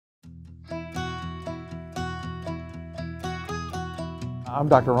I'm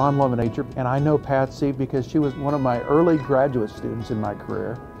Dr. Ron Lemonacher, and I know Patsy because she was one of my early graduate students in my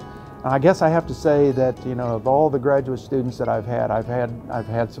career. And I guess I have to say that, of all the graduate students that I've had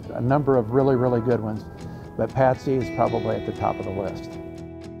a number of really good ones, but Patsy is probably at the top of the list.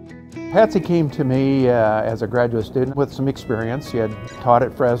 Patsy came to me as a graduate student with some experience. She had taught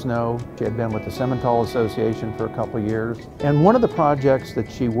at Fresno. She had been with the Simmental Association for a couple of years. And one of the projects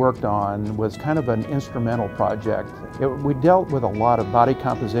that she worked on was kind of an instrumental project. We dealt with a lot of body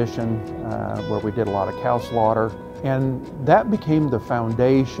composition, where we did a lot of cow slaughter. And that became the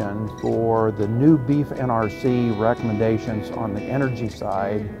foundation for the new beef NRC recommendations on the energy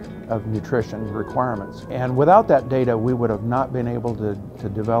side of nutrition requirements. And without that data, we would have not been able to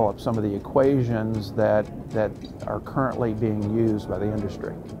develop some of the equations that are currently being used by the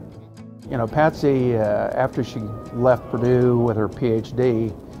industry. Patsy, after she left Purdue with her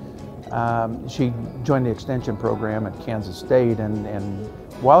PhD, she joined the extension program at Kansas State, and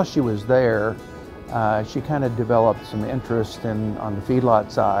while she was there, she kind of developed some interest on the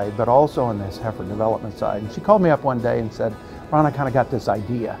feedlot side, but also on this heifer development side. And she called me up one day and said, "Ron, I kind of got this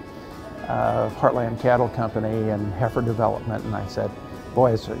idea of Heartland Cattle Company and heifer development." And I said,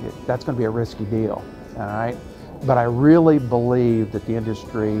 "Boy, that's going to be a risky deal, all right? But I really believe that the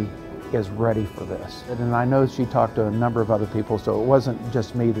industry is ready for this." And I know she talked to a number of other people, so it wasn't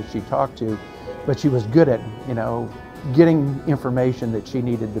just me that she talked to, but she was good at, getting information that she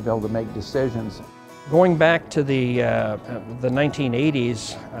needed to be able to make decisions. Going back to the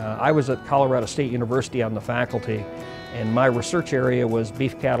 1980s, I was at Colorado State University on the faculty, and my research area was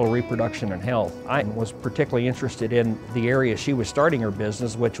beef cattle reproduction and health. I was particularly interested in the area she was starting her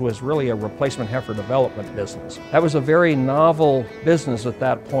business, which was really a replacement heifer development business. That was a very novel business at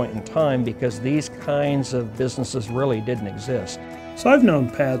that point in time because these kinds of businesses really didn't exist. So I've known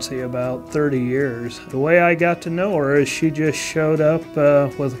Patsy about 30 years. The way I got to know her is she just showed up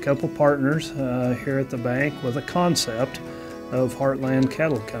with a couple partners here at the bank with a concept of Heartland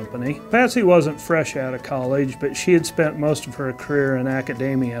Cattle Company. Patsy wasn't fresh out of college, but she had spent most of her career in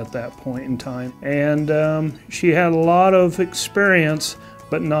academia at that point in time. And she had a lot of experience,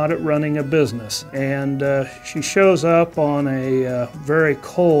 but not at running a business. And she shows up on a very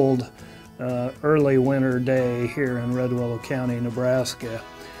cold early winter day here in Red Willow County, Nebraska.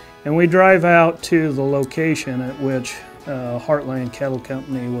 And we drive out to the location at which Heartland Cattle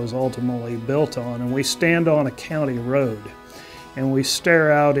Company was ultimately built on, and we stand on a county road and we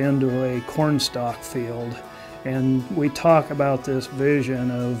stare out into a cornstalk field, and we talk about this vision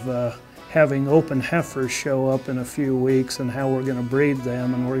of having open heifers show up in a few weeks and how we're going to breed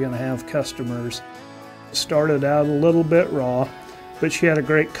them and we're going to have customers. Started out a little bit raw, but she had a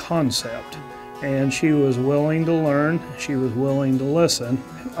great concept, and she was willing to learn, she was willing to listen.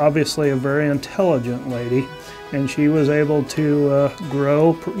 Obviously a very intelligent lady, and she was able to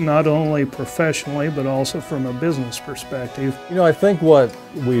grow not only professionally but also from a business perspective. I think what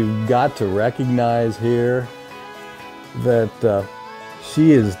we've got to recognize here, that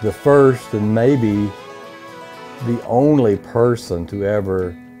she is the first and maybe the only person to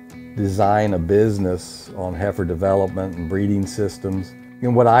ever design a business on heifer development and breeding systems.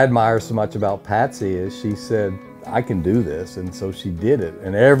 What I admire so much about Patsy is she said, "I can do this," and so she did it.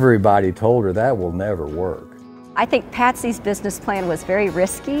 And everybody told her that will never work. I think Patsy's business plan was very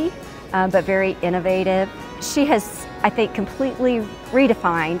risky, but very innovative. She has, I think, completely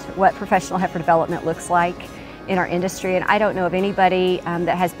redefined what professional heifer development looks like in our industry, and I don't know of anybody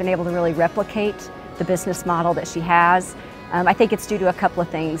that has been able to really replicate the business model that she has. I think it's due to a couple of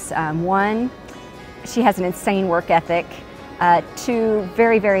things. One, she has an insane work ethic. Two,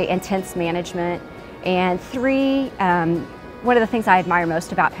 very intense management. And three, one of the things I admire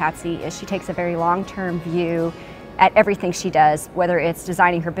most about Patsy is she takes a very long-term view at everything she does, whether it's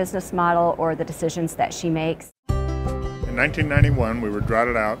designing her business model or the decisions that she makes. In 1991, we were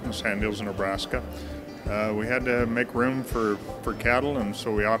drafted out in Sand Hills, Nebraska. We had to make room for cattle, and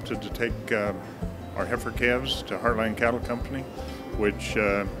so we opted to take our heifer calves to Heartland Cattle Company, which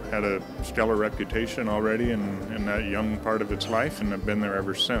had a stellar reputation already in that young part of its life, and have been there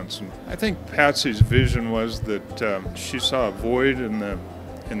ever since. And I think Patsy's vision was that she saw a void in the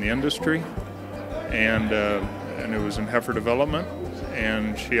industry, and it was in heifer development,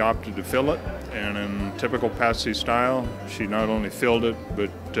 and she opted to fill it. And in typical Patsy style, she not only filled it, but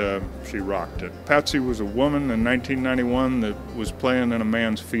she rocked it. Patsy was a woman in 1991 that was playing in a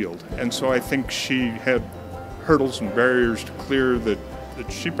man's field. And so I think she had hurdles and barriers to clear that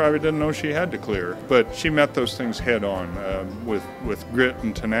she probably didn't know she had to clear. But she met those things head on with grit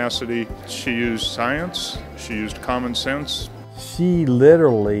and tenacity. She used science, she used common sense. She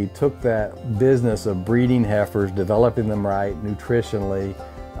literally took that business of breeding heifers, developing them right nutritionally,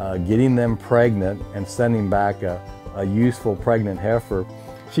 getting them pregnant and sending back a useful pregnant heifer.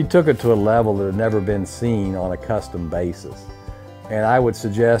 She took it to a level that had never been seen on a custom basis. And I would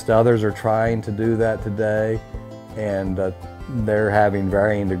suggest others are trying to do that today, and they're having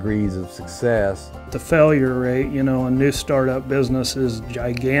varying degrees of success. The failure rate, you know, in new startup business is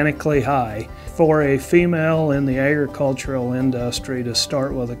gigantically high. For a female in the agricultural industry to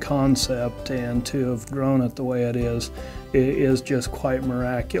start with a concept and to have grown it the way it is just quite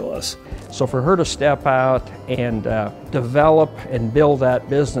miraculous. So for her to step out and develop and build that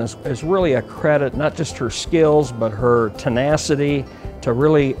business is really a credit, not just her skills, but her tenacity to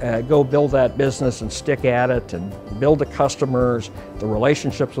really go build that business and stick at it and build the customers, the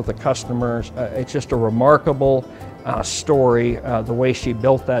relationships with the customers. It's just a remarkable story, the way she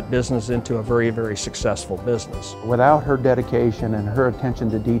built that business into a very, very successful business. Without her dedication and her attention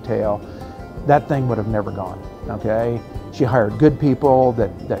to detail, that thing would have never gone, okay? She hired good people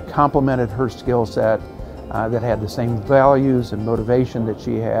that complemented her skill set, that had the same values and motivation that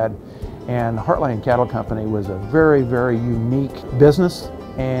she had. And Heartland Cattle Company was a very, very unique business,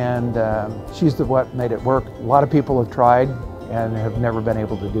 and she's what made it work. A lot of people have tried and have never been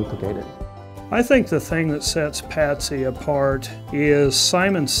able to duplicate it. I think the thing that sets Patsy apart is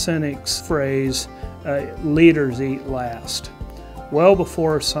Simon Sinek's phrase, leaders eat last. Well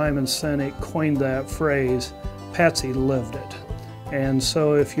before Simon Sinek coined that phrase, Patsy lived it. And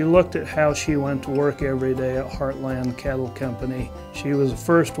so if you looked at how she went to work every day at Heartland Cattle Company, she was the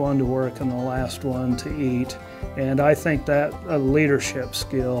first one to work and the last one to eat. And I think that leadership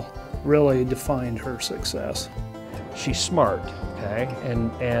skill really defined her success. She's smart, okay?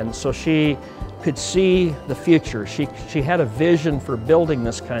 And so she could see the future. She had a vision for building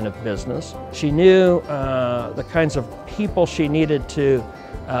this kind of business. She knew the kinds of people she needed to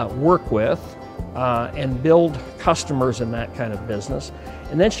work with and build customers in that kind of business.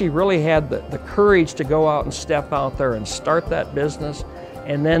 And then she really had the courage to go out and step out there and start that business,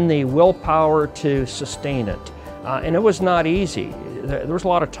 and then the willpower to sustain it. And it was not easy. There was a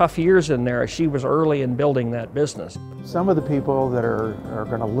lot of tough years in there. She was early in building that business. Some of the people that are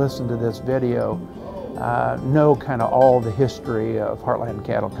going to listen to this video know kind of all the history of Heartland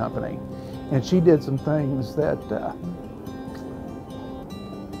Cattle Company. And she did some things that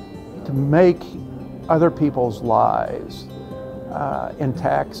to make other people's lives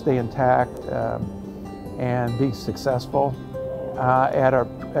intact, stay intact, and be successful at a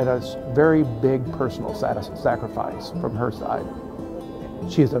very big personal sacrifice from her side.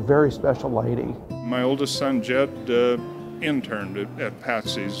 She's a very special lady. My oldest son, Jed, interned at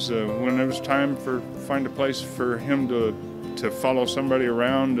Patsy's. When it was time to find a place for him to follow somebody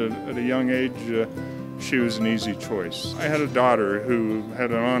around at a young age, she was an easy choice. I had a daughter who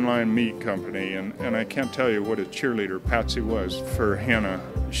had an online meat company, and I can't tell you what a cheerleader Patsy was for Hannah.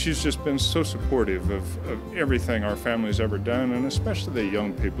 She's just been so supportive of everything our family's ever done, and especially the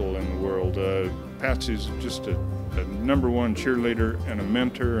young people in the world. Patsy's just a #1 cheerleader and a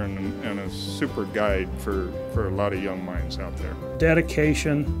mentor and a super guide for a lot of young minds out there.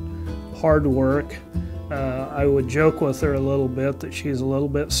 Dedication, Hard work. I would joke with her a little bit that she's a little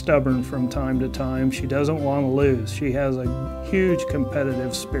bit stubborn from time to time. She doesn't want to lose. She has a huge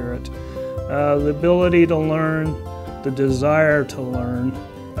competitive spirit. The ability to learn, the desire to learn,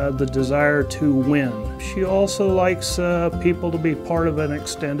 the desire to win. She also likes people to be part of an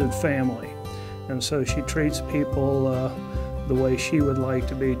extended family. And so she treats people the way she would like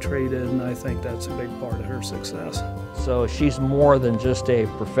to be treated, and I think that's a big part of her success. So she's more than just a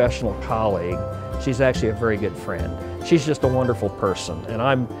professional colleague. She's actually a very good friend. She's just a wonderful person, and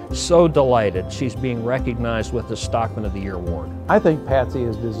I'm so delighted she's being recognized with the Stockman of the Year award. I think Patsy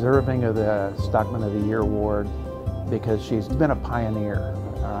is deserving of the Stockman of the Year award because she's been a pioneer,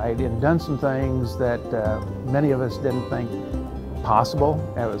 all right, and done some things that many of us didn't think possible.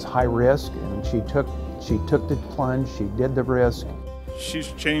 It was high risk, and she took the plunge, she did the risk. She's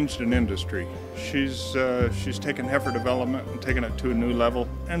changed an industry. She's taken heifer development and taken it to a new level.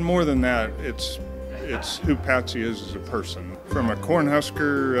 And more than that, it's who Patsy is as a person. From a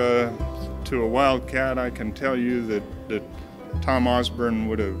Cornhusker to a Wildcat, I can tell you that Tom Osborne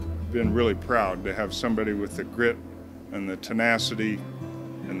would have been really proud to have somebody with the grit and the tenacity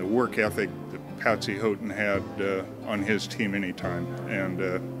and the work ethic that Patsy Houghton had on his team anytime. And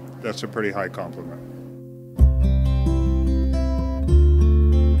that's a pretty high compliment.